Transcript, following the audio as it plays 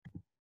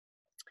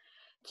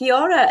Kia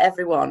ora,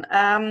 everyone.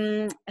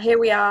 Here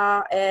we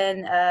are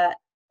in,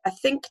 I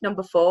think,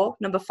 number four,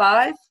 number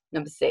five,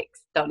 number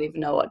six. Don't even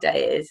know what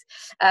day it is.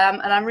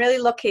 And I'm really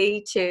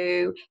lucky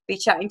to be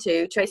chatting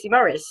to Tracy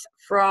Morris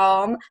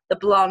from the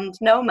Blonde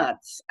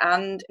Nomads,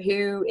 and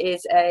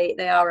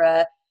they are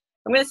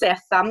I'm going to say a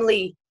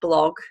family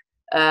blog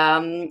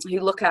who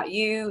look at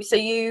you. So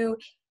you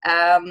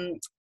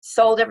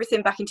sold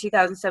everything back in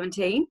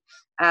 2017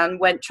 and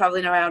went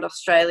traveling around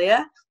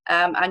Australia.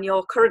 And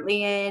you're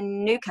currently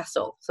in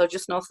Newcastle, so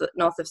just north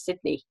of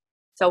Sydney.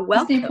 So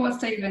Just near welcome, Port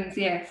Stephens,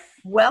 yes.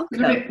 welcome.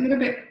 Little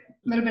bit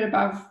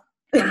above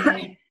from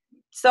there.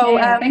 So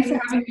Yeah, thanks for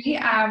having me.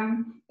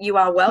 you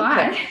are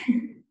welcome. Hi.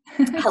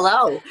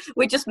 Hello.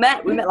 We just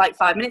met. We met like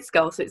 5 minutes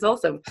ago, so it's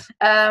awesome.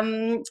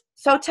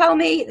 So tell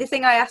me, the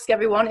thing I ask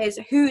everyone is,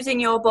 who's in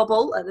your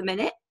bubble at the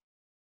minute?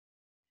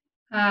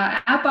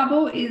 Our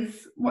bubble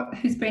is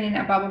who's been in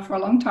our bubble for a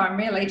long time,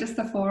 really, just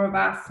the four of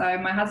us. So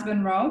my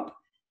husband Rob,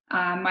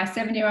 my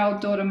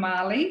 7-year-old daughter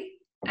Marley,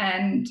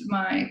 and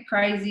my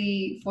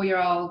crazy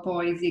 4-year-old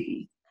boy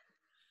Ziggy.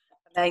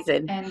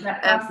 Amazing. And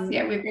that's us.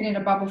 Yeah, we've been in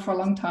a bubble for a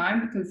long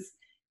time because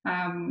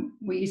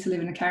we used to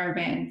live in a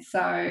caravan.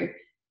 So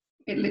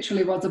it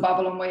literally was a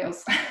bubble on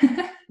wheels.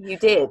 You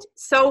did.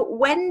 So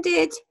when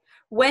did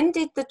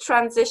the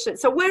transition?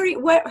 So where are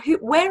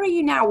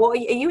you now? What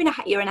are you in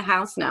you're in a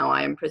house now,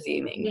 I am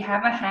presuming. We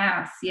have a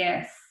house,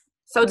 yes.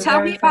 So We're tell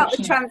very me about the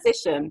fortunate.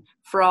 transition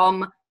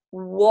from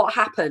what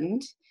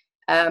happened.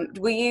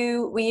 Were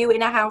you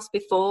in a house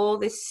before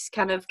this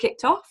kind of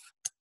kicked off?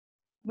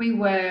 We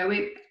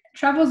were.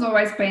 Travel's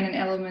always been an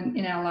element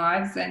in our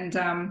lives, and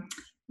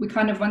we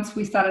kind of, once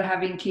we started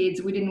having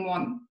kids, we didn't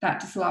want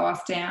that to slow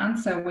us down.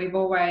 So we've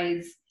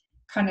always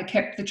kind of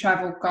kept the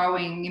travel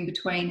going in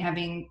between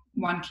having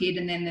one kid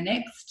and then the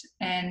next.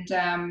 And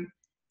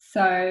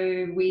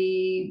so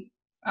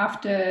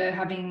after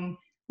having,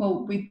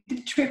 we did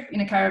a trip in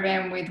a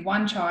caravan with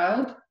one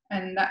child,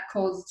 and that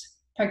caused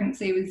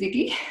pregnancy with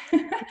Ziggy.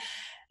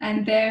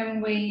 And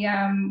then we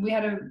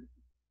had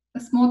a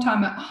small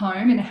time at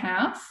home in a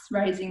house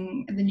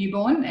raising the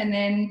newborn, and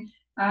then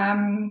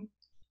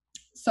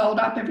sold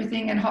up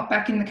everything and hopped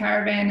back in the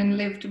caravan and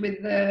lived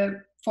with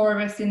the four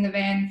of us in the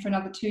van for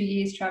another 2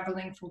 years,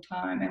 traveling full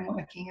time and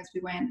working as we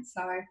went.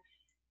 So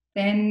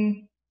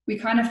then we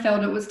kind of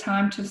felt it was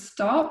time to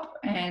stop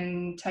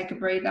and take a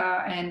breather,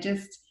 and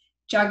just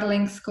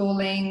juggling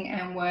schooling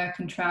and work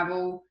and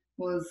travel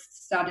was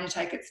starting to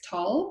take its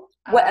toll.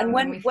 When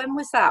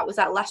was that? Was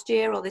that last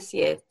year or this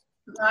year?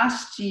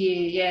 Last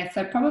year, yeah.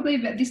 So probably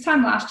this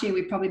time last year,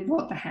 we probably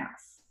bought the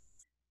house.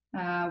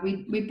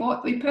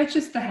 We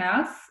purchased the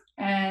house,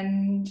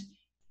 and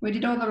we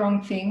did all the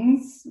wrong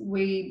things.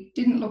 We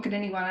didn't look at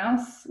anyone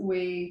else.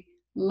 We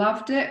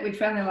loved it. We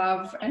fell in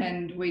love,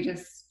 and we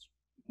just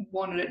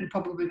wanted it and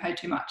probably paid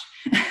too much.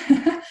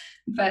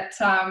 But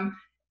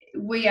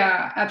we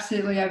are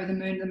absolutely over the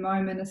moon at the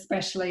moment,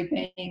 especially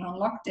being on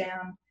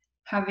lockdown,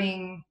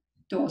 having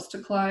doors to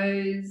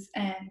close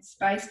and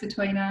space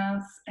between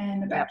us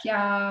and a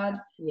backyard.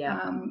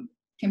 Yeah.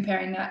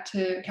 Comparing that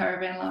to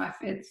caravan life,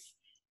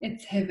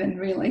 it's heaven,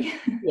 really.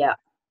 Yeah.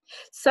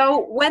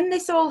 So when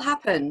this all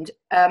happened,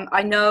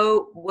 I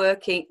know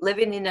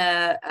living in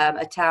a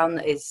town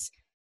that is,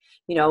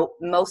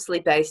 mostly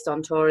based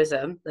on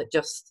tourism, that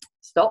just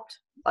stopped.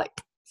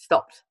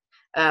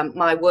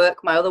 My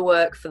other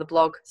work for the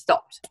blog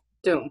stopped.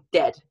 Boom,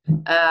 dead.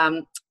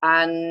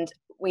 And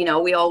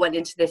we all went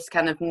into this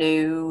kind of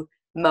new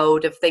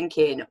mode of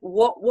thinking.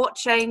 What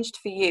changed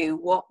for you?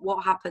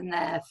 What happened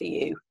there for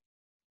you?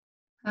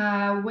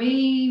 A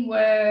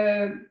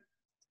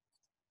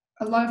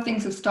lot of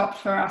things have stopped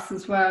for us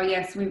as well.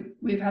 Yes,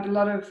 we've had a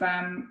lot of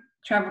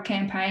travel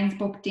campaigns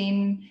booked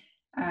in,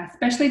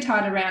 especially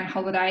tied around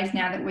holidays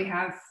now that we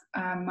have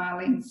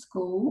Marley in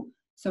school.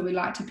 So we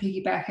like to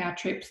piggyback our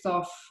trips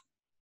off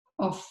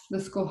the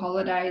school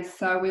holidays.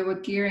 So we were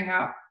gearing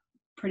up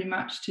pretty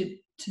much to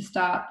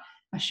start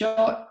a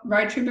short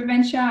road trip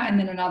adventure and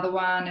then another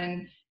one.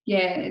 And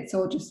yeah, it's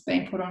all just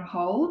been put on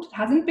hold. It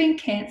hasn't been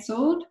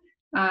cancelled,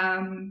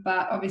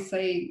 but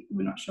obviously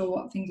we're not sure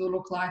what things will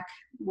look like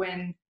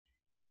when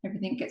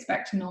everything gets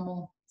back to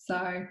normal.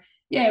 So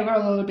yeah, we're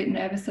all a little bit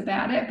nervous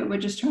about it, but we're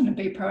just trying to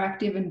be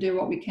proactive and do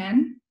what we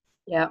can.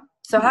 Yeah.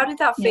 So how did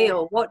that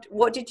feel? Yeah.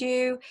 What did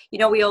you,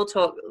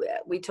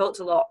 we talked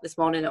a lot this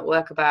morning at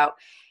work about,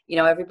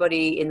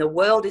 everybody in the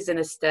world is in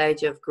a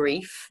stage of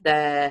grief.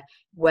 That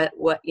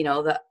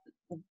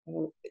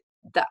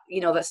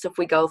stuff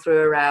we go through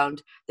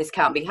around this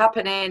can't be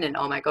happening, and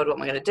oh my God, what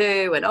am I going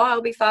to do? And oh,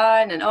 I'll be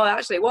fine. And oh,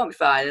 actually it won't be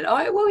fine. And oh,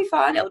 it will be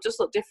fine. It'll just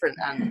look different.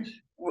 And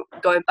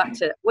going back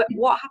to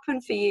what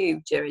happened for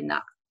you during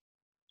that,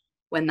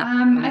 when that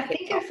I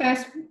think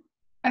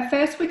at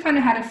first we kind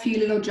of had a few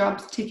little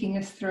jobs ticking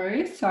us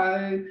through,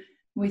 so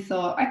we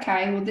thought,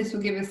 okay, well, this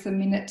will give us a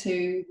minute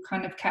to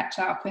kind of catch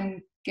up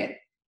and get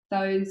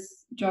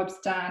those jobs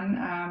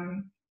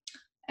done,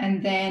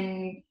 and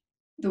then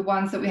the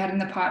ones that we had in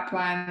the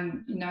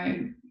pipeline,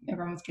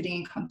 everyone was getting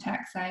in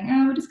contact saying,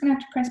 oh, we're just going to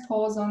have to press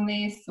pause on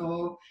this,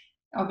 or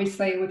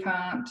obviously you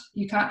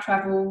can't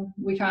travel,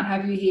 we can't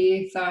have you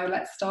here, so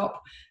let's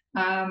stop.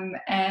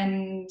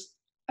 And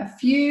a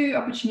few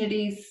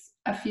opportunities,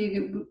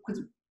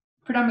 because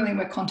predominantly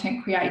we're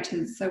content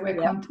creators, so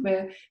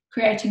we're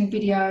creating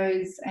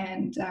videos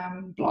and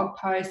blog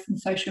posts and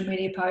social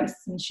media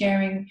posts and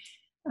sharing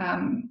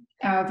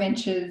our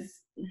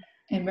adventures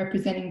and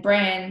representing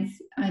brands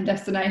and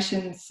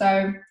destinations.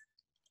 So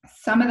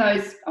some of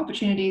those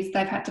opportunities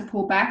they've had to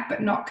pull back,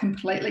 but not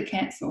completely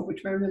cancel,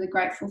 which we're really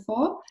grateful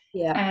for.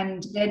 Yeah.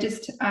 And they're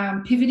just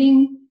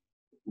pivoting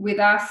with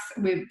us.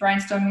 We're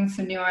brainstorming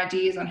some new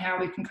ideas on how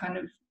we can kind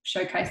of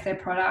showcase their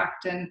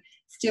product and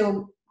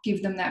still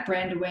give them that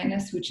brand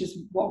awareness, which is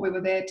what we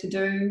were there to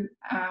do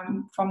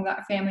from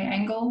that family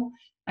angle.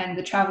 And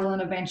the travel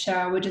and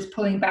adventure, we're just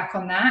pulling back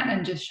on that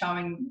and just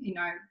showing,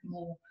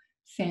 more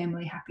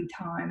family happy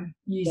time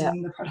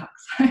using the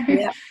products.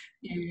 Yeah.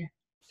 Yeah.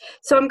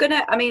 So I'm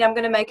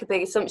gonna make a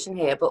big assumption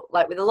here, but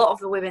like with a lot of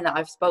the women that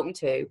I've spoken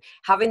to,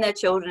 having their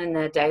children in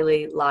their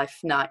daily life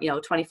now,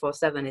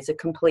 24/7 is a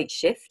complete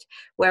shift.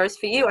 Whereas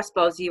for you, I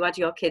suppose you had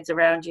your kids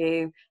around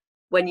you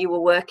when you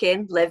were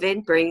working,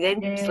 living,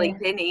 breathing,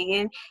 sleeping,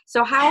 eating.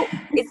 So how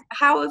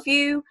have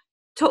you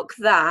took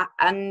that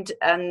and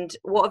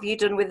what have you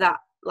done with that?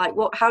 Like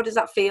how does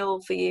that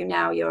feel for you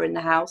now you're in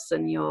the house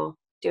and you're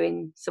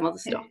doing some other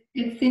stuff?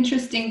 It's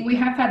interesting. We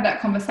have had that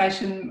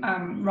conversation,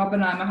 Rob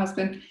and I, my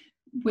husband.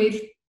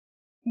 We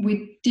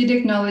did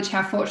acknowledge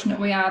how fortunate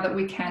we are that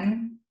we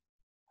can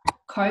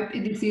cope.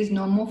 This is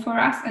normal for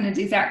us, and it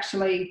is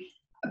actually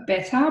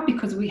better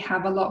because we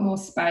have a lot more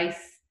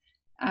space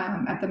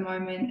at the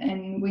moment,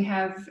 and we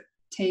have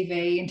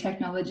TV and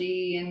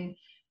technology, and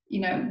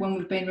when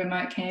we've been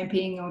remote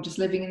camping or just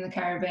living in the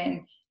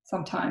caravan,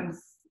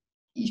 sometimes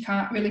you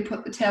can't really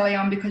put the telly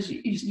on because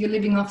you're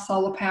living off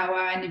solar power,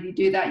 and if you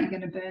do that, you're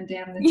going to burn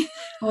down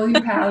all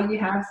your power you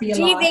have for your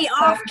life. TV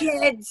off,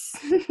 kids.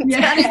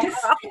 Yeah.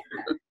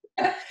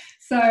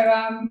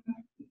 So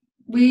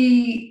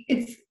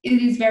it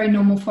is very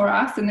normal for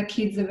us, and the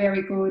kids are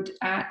very good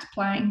at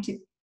playing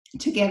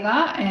together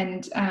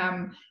and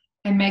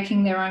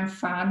making their own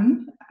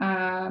fun.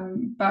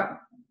 But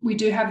we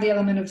do have the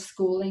element of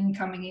schooling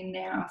coming in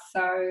now,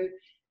 so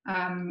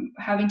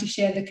having to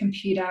share the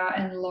computer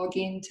and log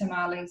into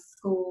Marley's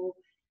school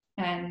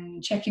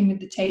and check in with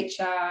the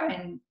teacher,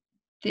 and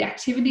the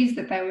activities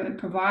that they were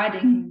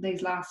providing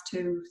these last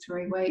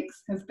 2-3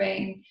 weeks have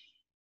been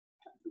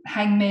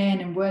hangman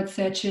and word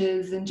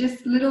searches and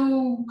just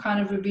little kind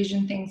of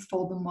revision things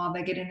for them while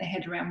they're getting their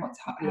head around what's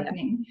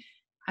happening,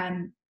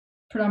 and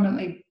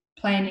predominantly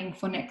planning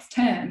for next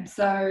term.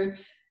 So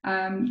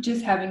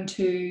just having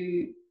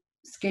to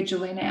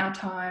schedule in our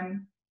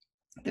time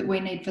that we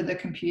need for the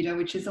computer,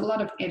 which is a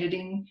lot of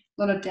editing,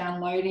 a lot of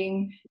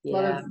downloading, a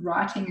lot of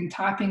writing and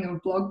typing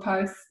of blog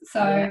posts.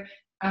 So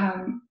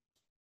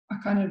I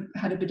kind of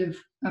had a bit of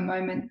a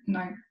moment, and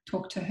I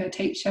talked to her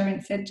teacher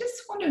and said, just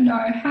want to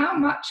know how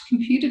much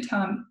computer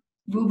time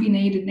will be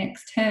needed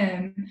next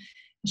term.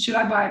 Should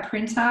I buy a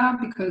printer?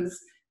 Because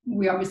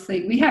we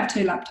have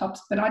 2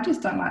 laptops, but I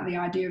just don't like the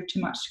idea of too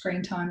much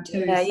screen time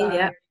too.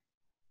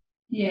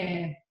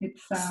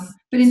 It's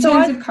but in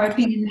terms of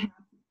coping,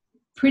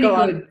 pretty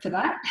good for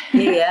that.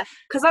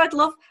 Because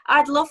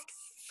I'd love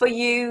for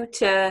you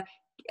to,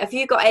 have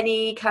you got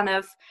any kind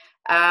of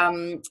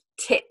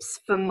tips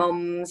for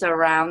mums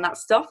around that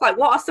stuff? Like,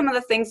 what are some of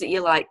the things that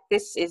you're like,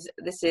 this is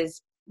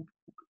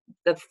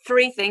the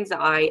 3 things that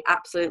I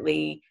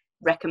absolutely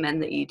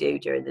recommend that you do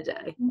during the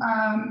day?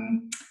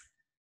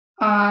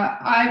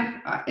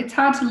 It's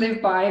hard to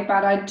live by,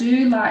 but I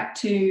do like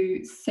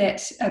to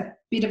set a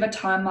bit of a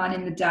timeline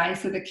in the day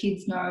so the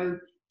kids know,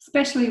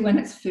 especially when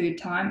it's food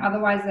time.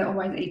 Otherwise, they're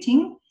always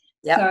eating.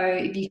 Yep. So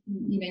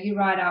if you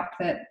write up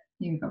that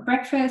we've got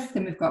breakfast,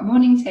 then we've got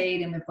morning tea,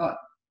 then we've got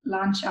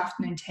lunch,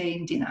 afternoon tea,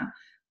 and dinner.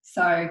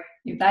 So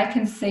if they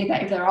can see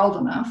that, if they're old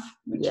enough,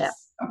 which is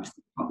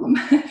obviously a problem,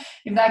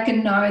 if they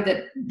can know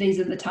that these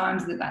are the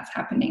times that that's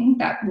happening,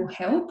 that will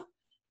help.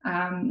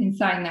 In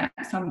saying that,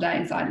 some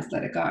days I just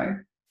let it go.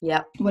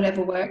 Yeah.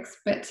 Whatever works.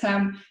 But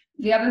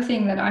the other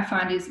thing that I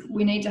find is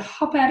we need to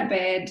hop out of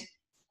bed,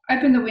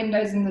 open the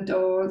windows and the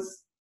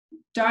doors.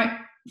 Don't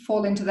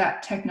fall into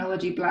that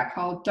technology black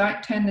hole.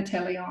 Don't turn the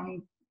telly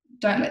on.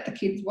 Don't let the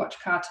kids watch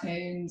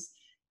cartoons.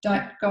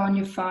 Don't go on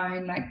your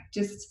phone. Like,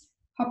 just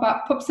hop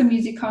up, put some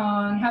music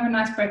on, have a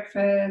nice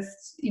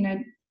breakfast,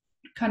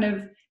 kind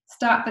of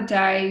start the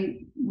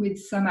day with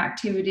some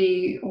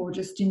activity or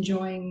just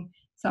enjoying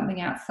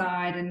something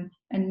outside and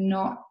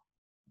not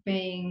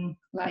being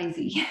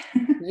lazy.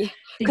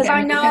 Because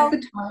I know the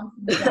time of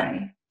the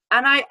day.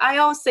 And I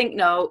always think,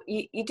 no,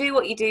 you do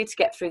what you do to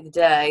get through the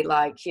day.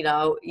 Like, you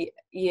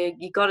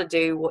got to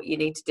do what you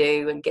need to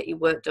do and get your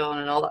work done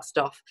and all that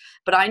stuff.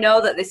 But I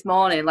know that this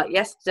morning, like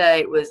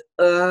yesterday, it was,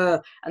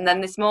 and then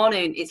this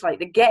morning, it's like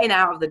the getting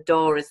out of the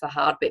door is the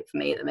hard bit for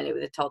me at the minute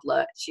with a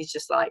toddler. She's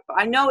just like, but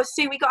I know as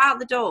soon as we got out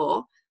the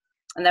door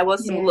and there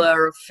was some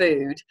lure of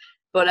food,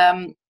 but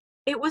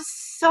it was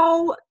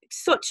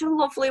such a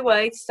lovely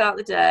way to start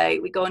the day.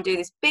 We go and do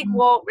this big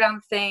walk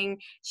round thing.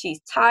 She's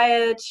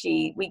tired.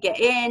 We get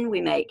in,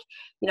 we make,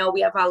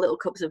 we have our little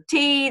cups of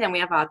tea, then we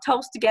have our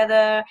toast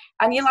together,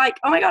 and you're like,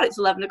 oh my God, it's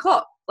 11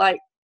 o'clock. Like,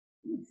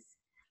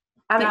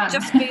 and it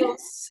just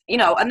feels,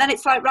 and then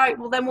it's like, right,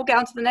 well, then we'll get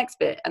on to the next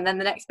bit, and then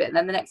the next bit, and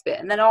then the next bit.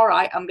 And then, all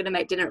right, I'm going to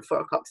make dinner at 4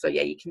 o'clock. So,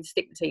 yeah, you can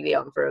stick the TV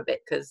on for a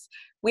bit, because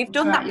we've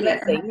done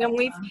that thing, and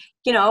we've,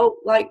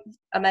 like,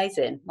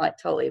 amazing, like,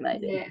 totally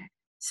amazing. Yeah.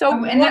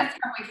 So, and that's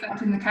how we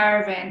felt in the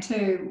caravan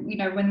too.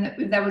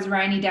 When there was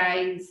rainy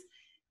days,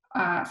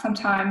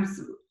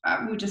 sometimes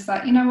we're just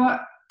like, you know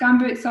what,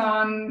 gumboots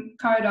on,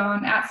 coat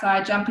on,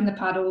 outside, jump in the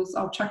puddles.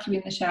 I'll chuck you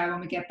in the shower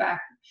when we get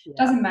back. Yeah.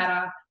 Doesn't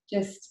matter.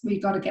 Just we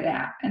got to get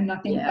out. And I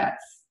think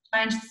that's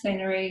changed the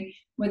scenery.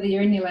 Whether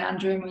you're in your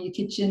lounge room or your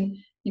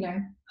kitchen,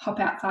 hop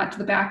outside to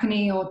the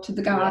balcony or to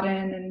the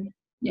garden,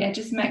 and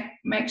just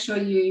make sure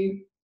you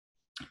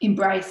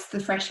embrace the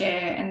fresh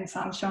air and the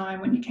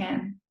sunshine when you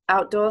can.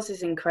 Outdoors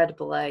is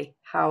incredible,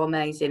 how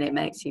amazing it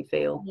makes you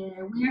feel.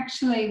 Yeah,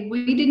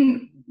 we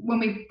didn't, when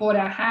we bought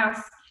our house,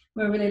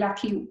 we were really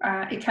lucky.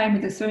 It came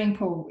with a swimming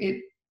pool.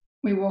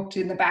 We walked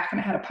in the back and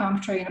it had a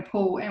palm tree and a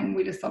pool, and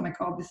we just thought, my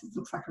God, this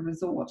looks like a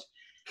resort.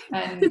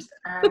 And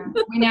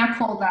we now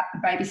call that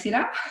the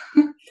babysitter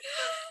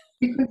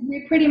because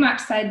we pretty much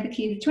say to the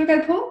kids, do you want to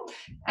go to the pool?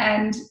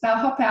 And they'll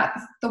hop out.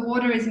 The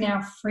water is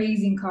now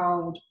freezing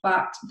cold,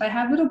 but they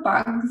have little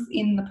bugs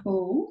in the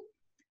pool.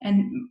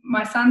 And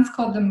my son's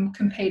called them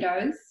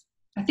competos.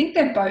 I think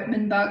they're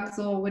boatman bugs,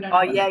 or we don't know.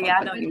 Oh, yeah,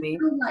 I know what you mean.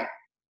 Like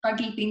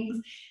buggy things.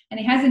 And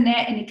he has a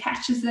net and he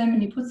catches them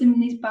and he puts them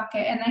in his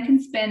bucket, and they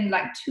can spend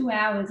like 2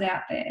 hours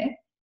out there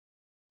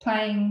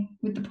playing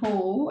with the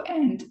pool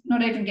and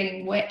not even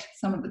getting wet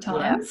some of the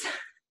times. Yeah.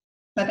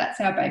 But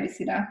that's our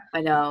babysitter. I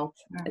know.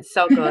 It's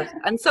so good.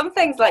 And some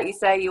things, like you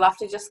say, you have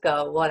to just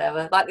go,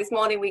 whatever. Like this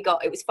morning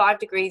it was 5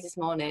 degrees this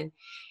morning.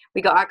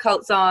 We got our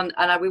coats on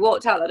and we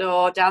walked out the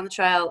door, down the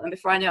trail, and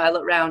before I knew it, I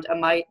looked around and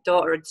my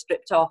daughter had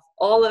stripped off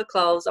all her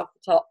clothes off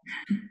the top.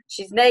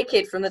 She's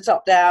naked from the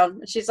top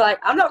down. She's like,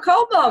 I'm not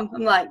cold, Mum.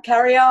 I'm like,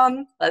 carry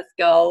on, let's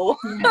go.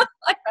 Yeah.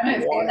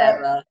 Like,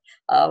 whatever.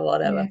 Oh,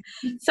 whatever.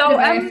 Yeah. So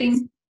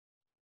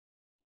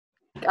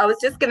I was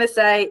just going to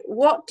say,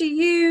 what do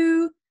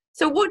you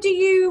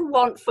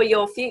want for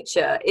your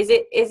future? Do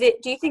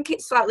you think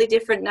it's slightly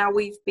different now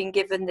we've been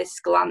given this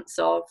glance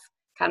of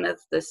kind of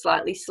the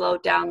slightly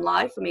slowed down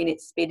life? I mean,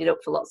 it's speeded up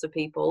for lots of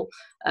people.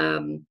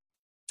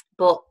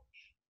 But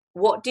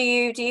what do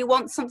you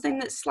want something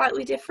that's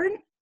slightly different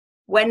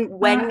when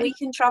we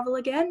can travel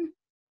again?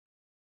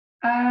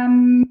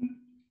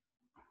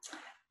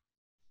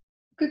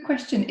 Good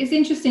question. It's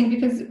interesting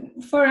because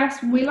for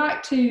us, we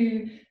like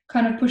to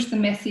kind of push the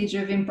message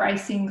of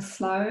embracing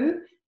slow,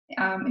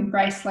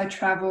 embrace slow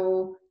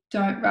travel,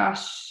 don't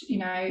rush,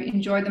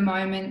 enjoy the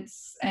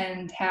moments,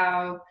 and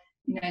how,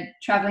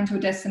 traveling to a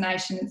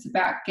destination, it's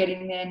about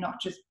getting there, not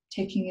just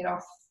ticking it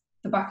off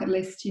the bucket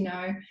list,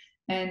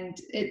 and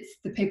it's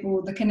the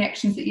people, the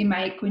connections that you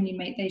make when you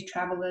meet these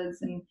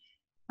travelers. And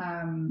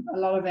a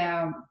lot of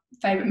our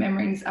favorite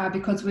memories are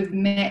because we've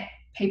met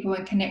people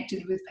and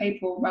connected with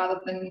people rather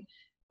than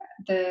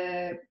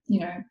the,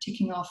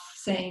 ticking off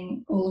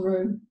seeing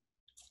Uluru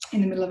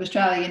in the middle of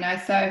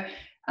Australia, So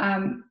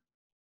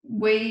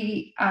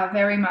we are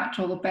very much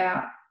all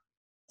about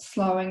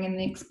slowing in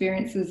the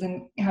experiences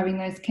and having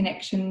those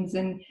connections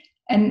and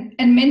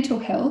mental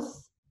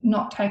health,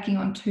 not taking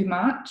on too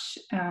much.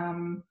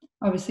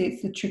 Obviously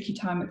it's a tricky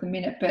time at the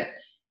minute, but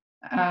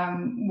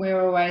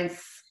we're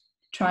always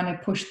trying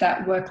to push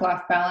that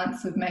work-life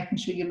balance of making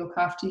sure you look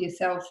after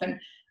yourself. And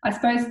I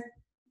suppose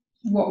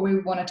what we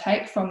want to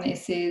take from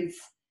this is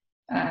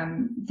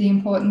the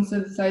importance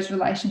of those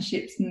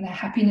relationships and the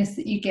happiness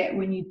that you get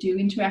when you do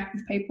interact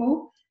with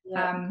people.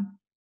 Yeah.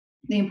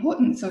 The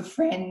importance of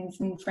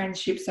friends and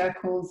friendship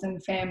circles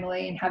and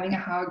family and having a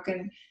hug.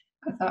 And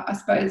I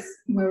suppose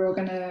we're all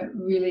going to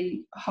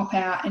really hop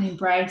out and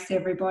embrace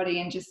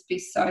everybody and just be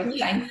so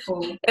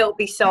thankful. It'll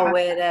be so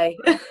weird, eh?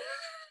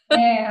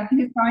 Yeah, I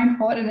think it's so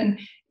important. And,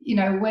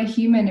 we're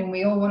human and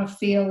we all want to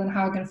feel and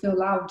hug and feel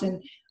loved.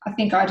 And I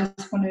think I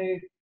just want to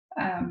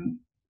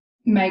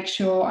make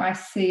sure I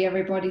see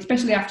everybody,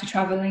 especially after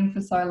traveling for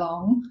so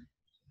long.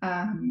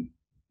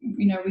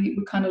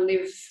 We kind of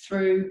live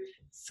through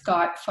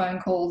Skype phone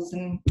calls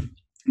and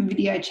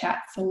video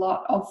chats a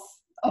lot of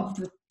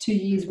the 2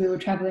 years we were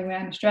traveling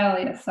around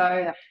Australia.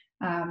 So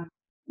I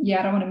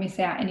don't want to miss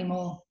out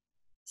anymore.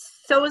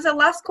 So as a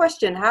last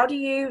question, how do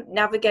you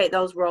navigate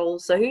those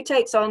roles? So who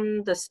takes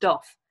on the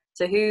stuff?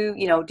 So who,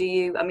 do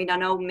you, I mean, I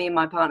know me and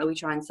my partner, we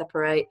try and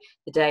separate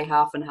the day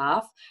half and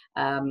half,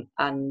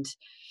 and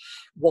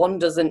one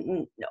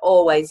doesn't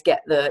always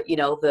get the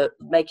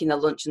making the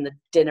lunch and the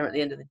dinner at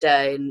the end of the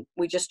day, and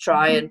we just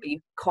try and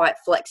be quite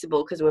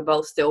flexible because we're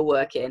both still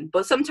working.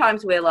 But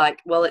sometimes we're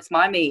like, well, it's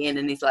my meeting,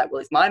 and he's like, well,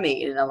 it's my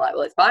meeting, and I'm like,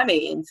 well, it's my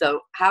meeting. So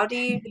how do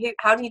you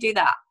do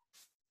that?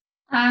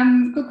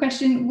 Good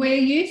question.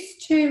 We're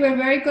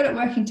very good at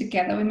working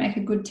together. We make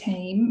a good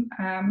team.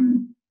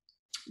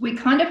 we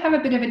kind of have a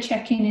bit of a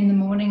check-in in the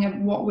morning of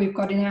what we've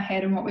got in our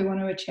head and what we want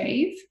to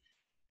achieve.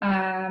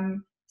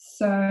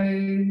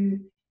 So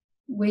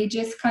we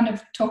just kind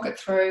of talk it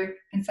through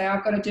and say,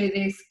 I've got to do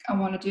this, I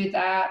want to do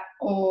that,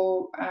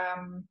 or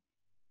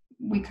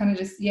we kind of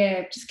just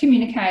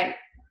communicate.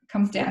 It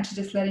comes down to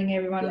just letting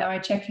everyone know,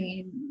 checking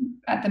in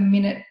at the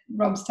minute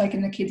Rob's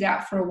taking the kids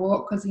out for a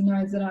walk because he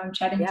knows that I'm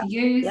chatting to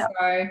you.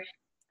 So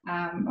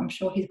I'm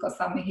sure he's got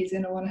something he's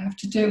going to want to have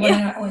to do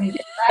when he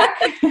gets back.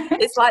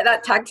 It's like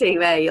that tag team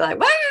where you're like,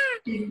 wah!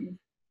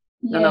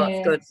 No,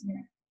 that's good.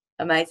 Yeah.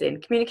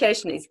 Amazing.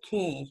 Communication is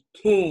key.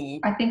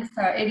 I think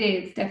so. It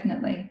is,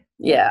 definitely.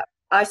 Yeah.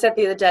 I said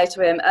the other day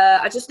to him,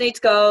 I just need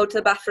to go to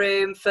the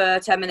bathroom for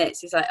 10 minutes.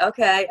 He's like,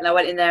 okay. And I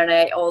went in there and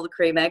ate all the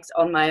cream eggs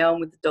on my own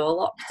with the door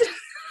locked.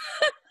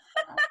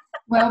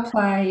 Well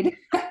played.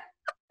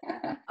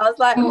 I was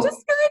like, I'm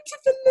just going to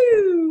the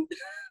loo.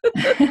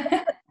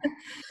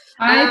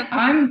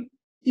 I'm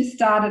just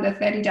started a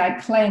 30-day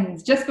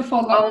cleanse just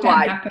before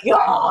lockdown happened.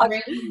 God.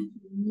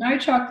 No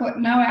chocolate,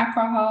 no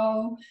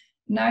alcohol,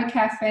 no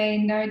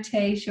caffeine, no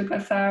tea, sugar.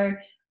 So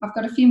I've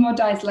got a few more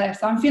days left.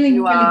 So I'm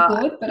feeling really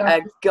good. But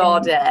a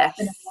goddess.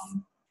 Been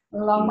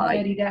a long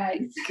 30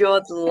 days.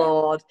 Good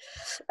Lord.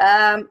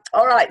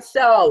 All right.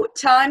 So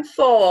time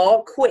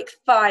for quick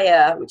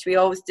fire, which we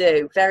always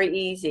do. Very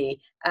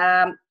easy.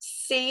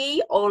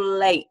 Sea or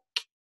lake?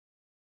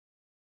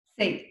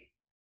 Sea.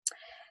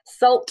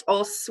 Salt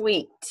or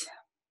sweet?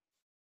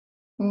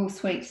 Oh,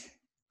 sweet.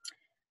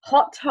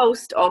 Hot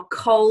toast or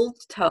cold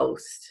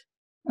toast?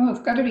 Oh,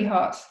 it's got to be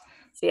hot.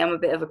 See, I'm a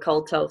bit of a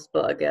cold toast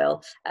butter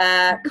girl.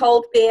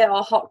 Cold beer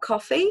or hot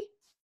coffee?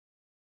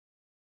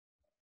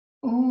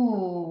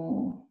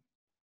 Ooh.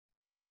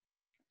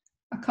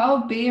 A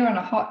cold beer on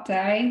a hot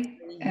day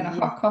and a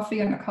hot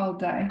coffee on a cold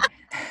day.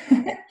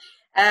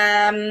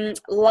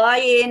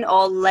 Lie-in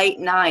or late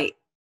night?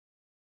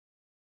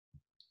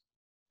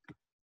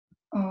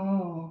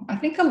 Oh, I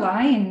think a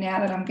lie-in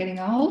now that I'm getting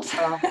old.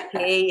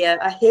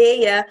 I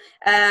hear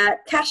you.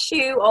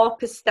 Cashew or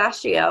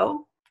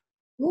pistachio?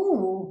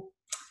 Ooh,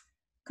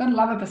 gotta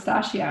love a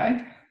pistachio.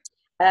 You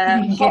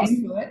can get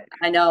into it.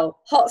 I know.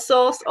 Hot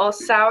sauce or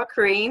sour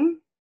cream?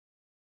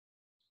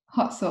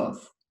 Hot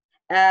sauce.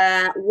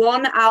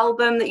 One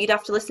album that you'd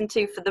have to listen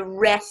to for the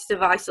rest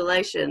of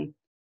isolation?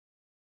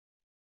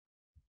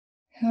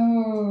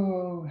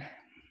 Oh,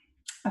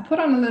 I put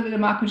on a little bit of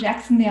Michael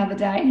Jackson the other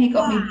day and he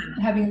got me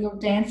having a little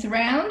dance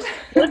around.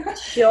 Good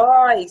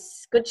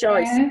choice.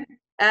 Yeah.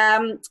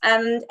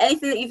 And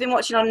anything that you've been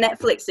watching on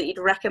Netflix that you'd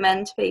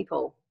recommend to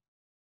people?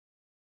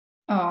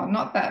 Oh,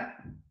 not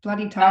that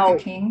bloody Tiger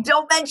King.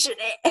 Don't mention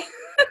it.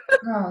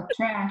 Oh,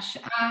 trash.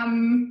 I've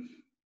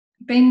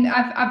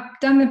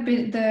done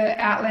the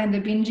Outlander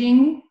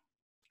binging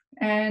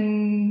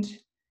and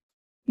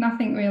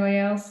nothing really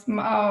else.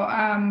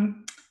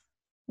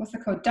 What's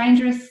it called?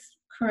 Dangerous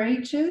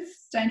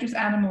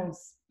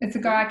Animals. It's a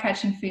guy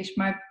catching fish.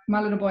 My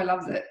little boy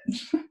loves it.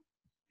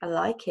 I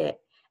like it.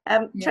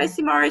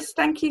 Tracy Morris,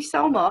 thank you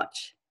so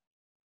much.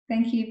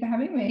 Thank you for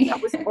having me.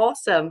 That was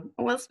awesome.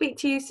 And we'll speak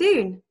to you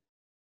soon.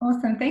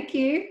 Awesome. Thank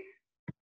you.